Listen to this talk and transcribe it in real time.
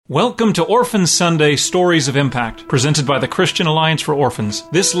Welcome to Orphan Sunday Stories of Impact, presented by the Christian Alliance for Orphans.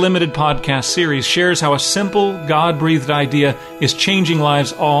 This limited podcast series shares how a simple, God-breathed idea is changing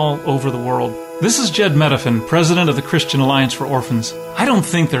lives all over the world. This is Jed Medifin, president of the Christian Alliance for Orphans. I don't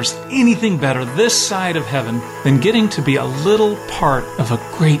think there's anything better this side of heaven than getting to be a little part of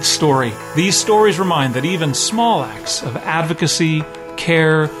a great story. These stories remind that even small acts of advocacy,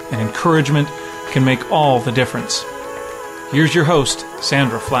 care, and encouragement can make all the difference. Here's your host,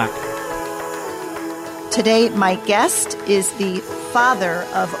 Sandra Flack. Today, my guest is the father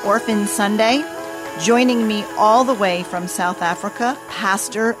of Orphan Sunday. Joining me all the way from South Africa,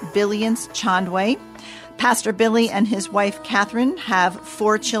 Pastor Billiance Chandwe. Pastor Billy and his wife, Catherine, have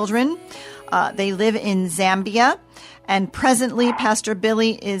 4 children. They live in Zambia. And presently, Pastor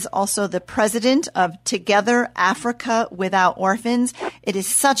Billy is also the president of Together Africa Without Orphans. It is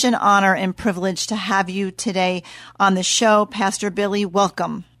such an honor and privilege to have you today on the show. Pastor Billy,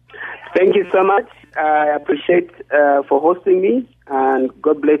 welcome. Thank you so much. I appreciate for hosting me, and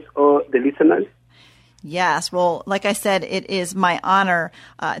God bless all the listeners. Yes. Well, like I said, it is my honor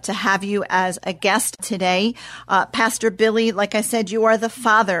to have you as a guest today. Pastor Billy, like I said, you are the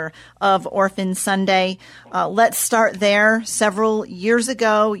father of Orphan Sunday. Let's start there. Several years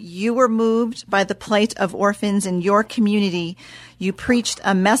ago, you were moved by the plight of orphans in your community. You preached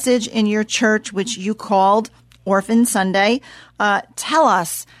a message in your church, which you called Orphan Sunday. Tell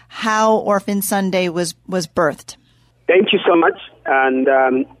us how Orphan Sunday was birthed. Thank you so much.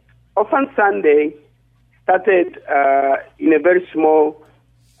 And Orphan Sunday started in a very small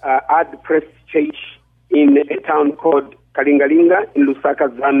ad-pressed church in a town called Kalingalinga in Lusaka,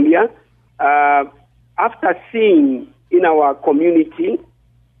 Zambia. After seeing in our community,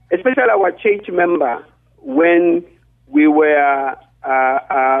 especially our church member, when we were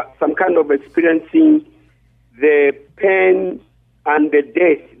some kind of experiencing the pain and the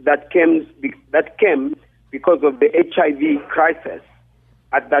death that came because of the HIV crisis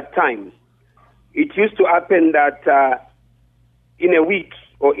at that time. It used to happen that in a week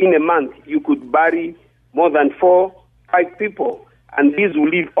or in a month, you could bury more than 4-5 people, and these will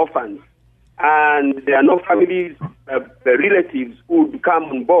leave orphans. And there are no families, the relatives who would come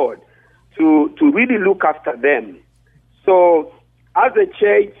on board to really look after them. So as a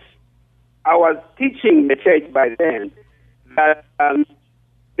church, I was teaching the church by then that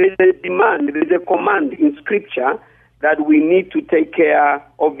there's a demand, there's a command in Scripture that we need to take care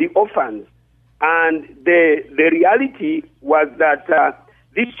of the orphans. And the reality was that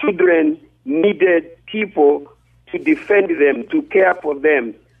these children needed people to defend them, to care for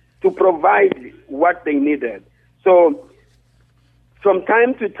them, to provide what they needed. So from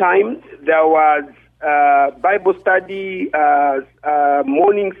time to time, there was Bible study,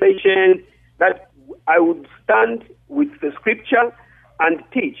 morning session that I would stand with the Scripture and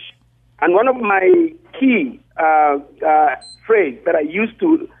teach. And one of my key phrase that I used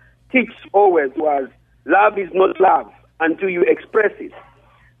to teach always was, love is not love until you express it.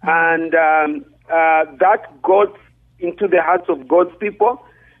 And that got into the hearts of God's people,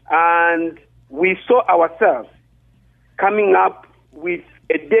 and we saw ourselves coming up with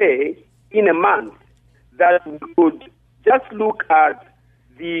a day in a month that we could just look at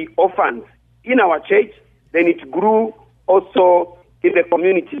the orphans in our church, then it grew also in the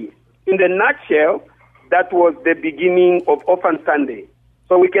community. In the nutshell, that was the beginning of Orphan Sunday.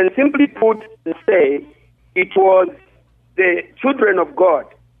 So we can simply put and say it was the children of God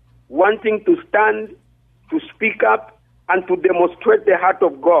wanting to stand, to speak up, and to demonstrate the heart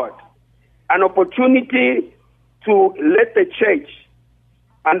of God. An opportunity to let the church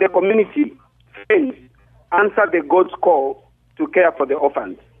and the community answer the God's call to care for the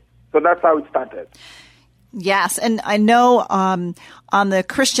orphans. So that's how it started. Yes, and I know on the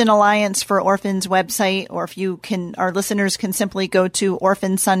Christian Alliance for Orphans website, or if you can, our listeners can simply go to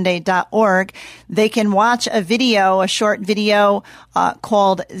orphansunday.org. They can watch a short video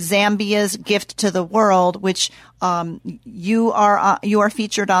called Zambia's Gift to the World, which you are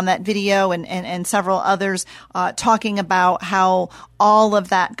featured on that video, and several others talking about how all of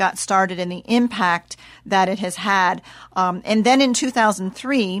that got started and the impact that it has had. And then in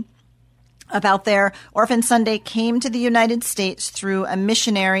 2003. About there, Orphan Sunday came to the United States through a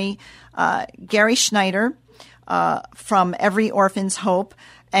missionary, Gary Schneider, from Every Orphan's Hope.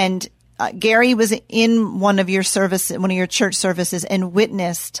 And Gary was in one of your church services, and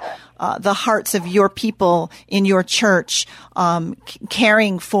witnessed the hearts of your people in your church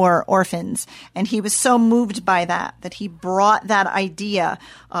caring for orphans. And he was so moved by that he brought that idea,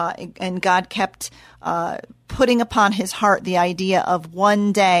 and God kept putting upon his heart the idea of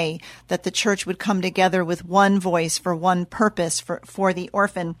one day that the church would come together with one voice for one purpose for the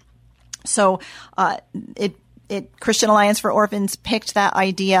orphan. So Christian Alliance for Orphans picked that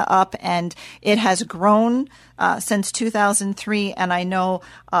idea up, and it has grown since 2003. And I know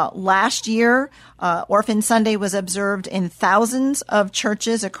last year, Orphan Sunday was observed in thousands of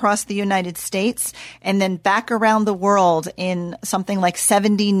churches across the United States, and then back around the world in something like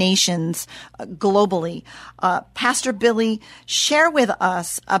 70 nations globally. Pastor Billy, share with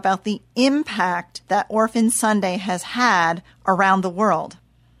us about the impact that Orphan Sunday has had around the world.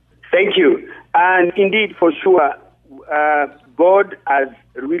 Thank you. And indeed, for sure, God has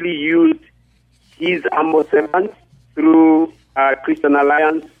really used his humble servants through Christian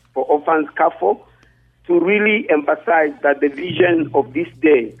Alliance for Orphans, CAFO, to really emphasize that the vision of this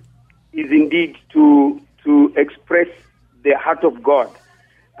day is indeed to express the heart of God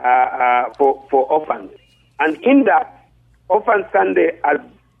for orphans. And in that, Orphan Sunday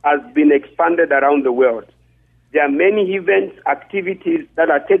has been expanded around the world. There are many events, activities that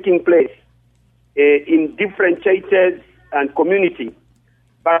are taking place in different churches and communities.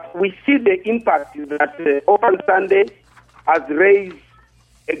 But we see the impact that Orphan Sunday has raised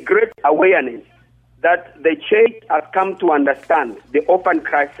a great awareness that the church has come to understand the orphan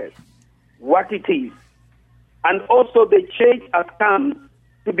crisis, what it is. And also the church has come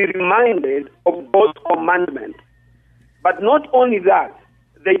to be reminded of God's commandment. But not only that,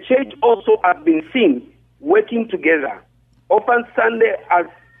 the church also has been seen working together. Orphan Sunday has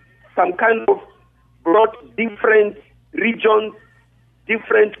some kind of brought different regions,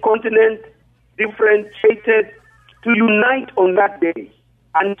 different continents, different churches to unite on that day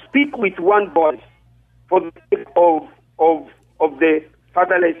and speak with one voice for the sake of the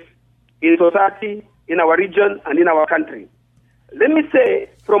fatherless in society, in our region, and in our country. Let me say,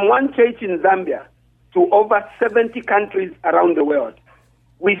 from one church in Zambia to over 70 countries around the world,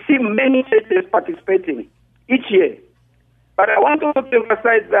 we see many churches participating each year. But I want also to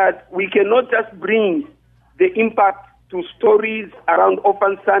emphasize that we cannot just bring the impact to stories around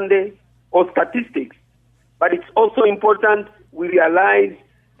Orphan Sunday or statistics, but it's also important we realize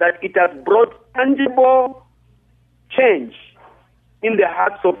that it has brought tangible change in the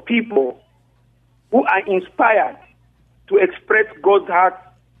hearts of people who are inspired to express God's heart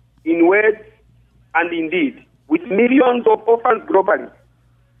in words and in deed. With millions of orphans globally,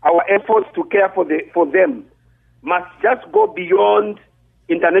 our efforts to care for them must just go beyond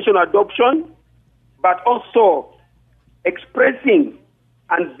international adoption, but also expressing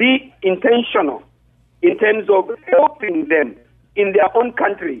and be intentional in terms of helping them in their own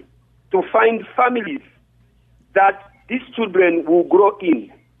country to find families that these children will grow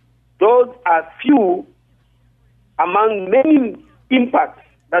in. Those are few among many impacts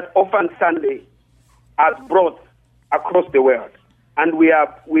that Orphan Sunday has brought across the world. And we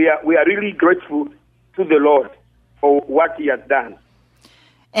are really grateful to the Lord for what he has done.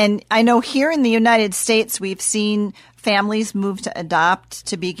 And I know here in the United States, we've seen families move to adopt,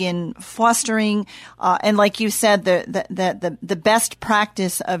 to begin fostering. And like you said, the best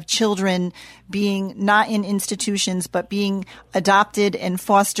practice of children being not in institutions, but being adopted and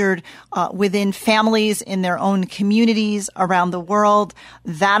fostered within families in their own communities around the world.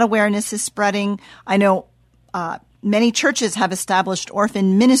 That awareness is spreading. I know many churches have established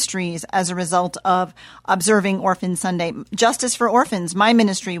orphan ministries as a result of observing Orphan Sunday. Justice for Orphans, my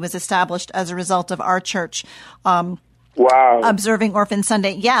ministry, was established as a result of our church. Observing Orphan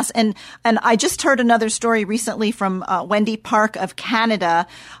Sunday. Yes. And I just heard another story recently from Wendy Park of Canada,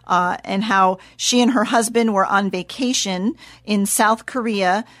 and how she and her husband were on vacation in South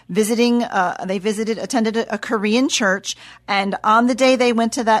Korea attended a Korean church. And on the day they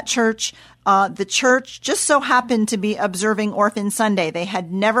went to that church, the church just so happened to be observing Orphan Sunday. They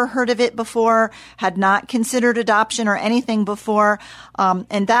had never heard of it before, had not considered adoption or anything before.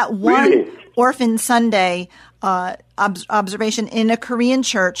 And that one Orphan Sunday observation in a Korean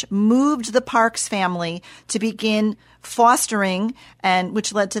church moved the Parks family to begin fostering, and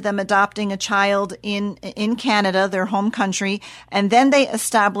which led to them adopting a child in Canada, their home country. And then they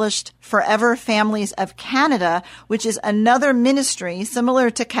established Forever Families of Canada, which is another ministry similar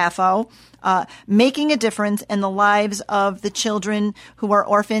to CAFO, making a difference in the lives of the children who are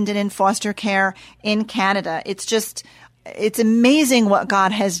orphaned and in foster care in Canada. It's just it's amazing what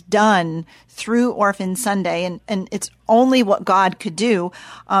God has done through Orphan Sunday, and it's only what God could do.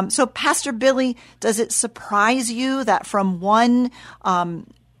 So, Pastor Billy, does it surprise you that from one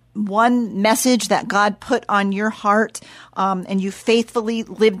message that God put on your heart, and you faithfully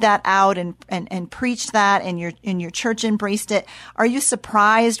lived that out and preached that, and your church embraced it, are you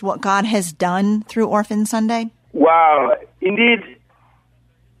surprised what God has done through Orphan Sunday? Wow, indeed,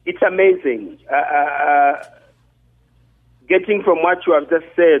 it's amazing. Getting from what you have just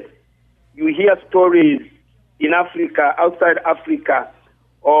said, you hear stories in Africa, outside Africa,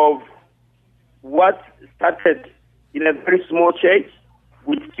 of what started in a very small church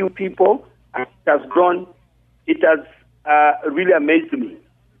with few people, and it has grown. It has really amazed me.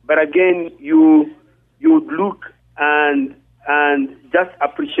 But again, you look and just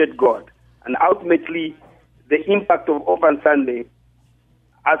appreciate God. And ultimately, the impact of Orphan Sunday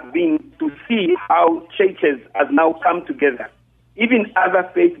has been to see how churches have now come together. Even other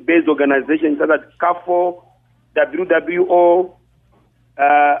faith-based organizations such as CAFO, WWO,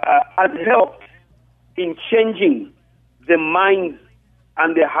 has helped in changing the minds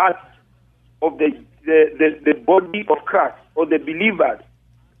and the hearts of the body of Christ, or the believers,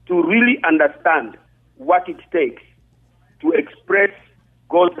 to really understand what it takes to express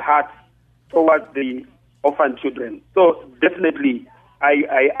God's heart towards the orphan children. So definitely, I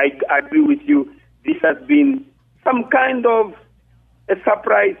agree with you. This has been some kind of a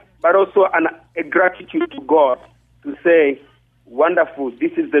surprise, but also a gratitude to God to say, wonderful,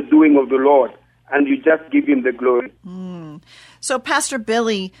 this is the doing of the Lord, and you just give him the glory. So, Pastor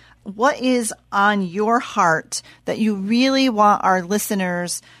Billy, what is on your heart that you really want our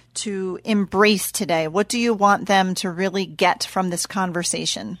listeners to embrace today? What do you want them to really get from this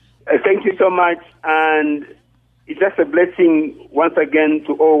conversation? Thank you so much, and it's just a blessing once again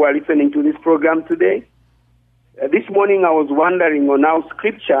to all who are listening to this program today. This morning I was wondering on how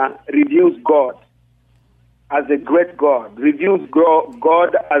Scripture reviews God as a great God, reviews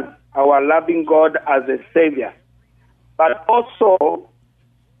God as our loving God, as a Savior. But also,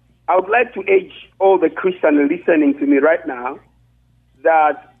 I would like to urge all the Christians listening to me right now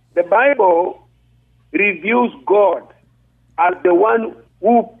that the Bible reviews God as the one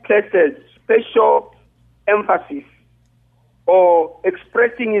who places special emphasis or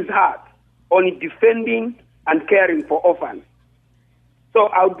expressing his heart on defending and caring for orphans. So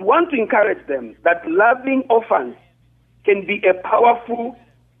I would want to encourage them that loving orphans can be a powerful,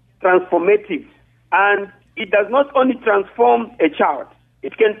 transformative, and it does not only transform a child,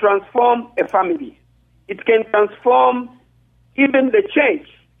 it can transform a family. It can transform even the church,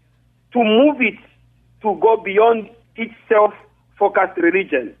 to move it to go beyond its self-focused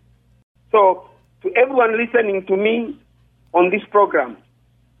religion. So to everyone listening to me on this program,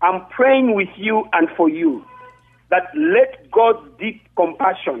 I'm praying with you and for you that let God's deep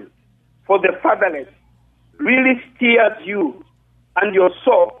compassion for the fatherless really steers you and your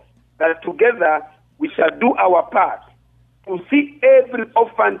soul, that together we shall do our part to see every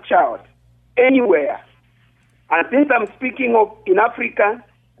orphan child anywhere. And since I'm speaking of in Africa,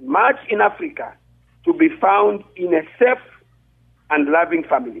 much in Africa, to be found in a safe and loving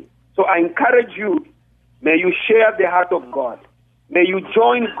family. So I encourage you, may you share the heart of God. May you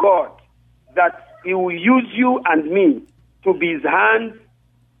join God, that he will use you and me to be his hands,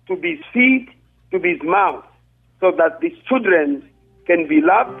 to be his feet, to be his mouth, so that these children can be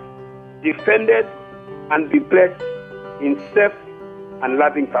loved, defended, and be blessed in safe and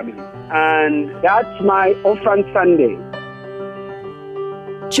loving families. And that's my Orphan Sunday.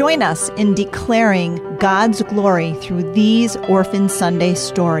 Join us in declaring God's glory through these Orphan Sunday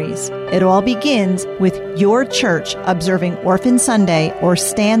stories. It all begins with your church observing Orphan Sunday or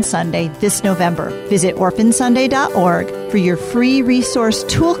Stand Sunday this November. Visit orphansunday.org for your free resource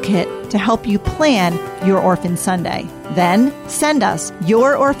toolkit to help you plan your Orphan Sunday. Then send us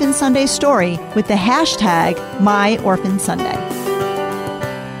your Orphan Sunday story with the hashtag MyOrphanSunday.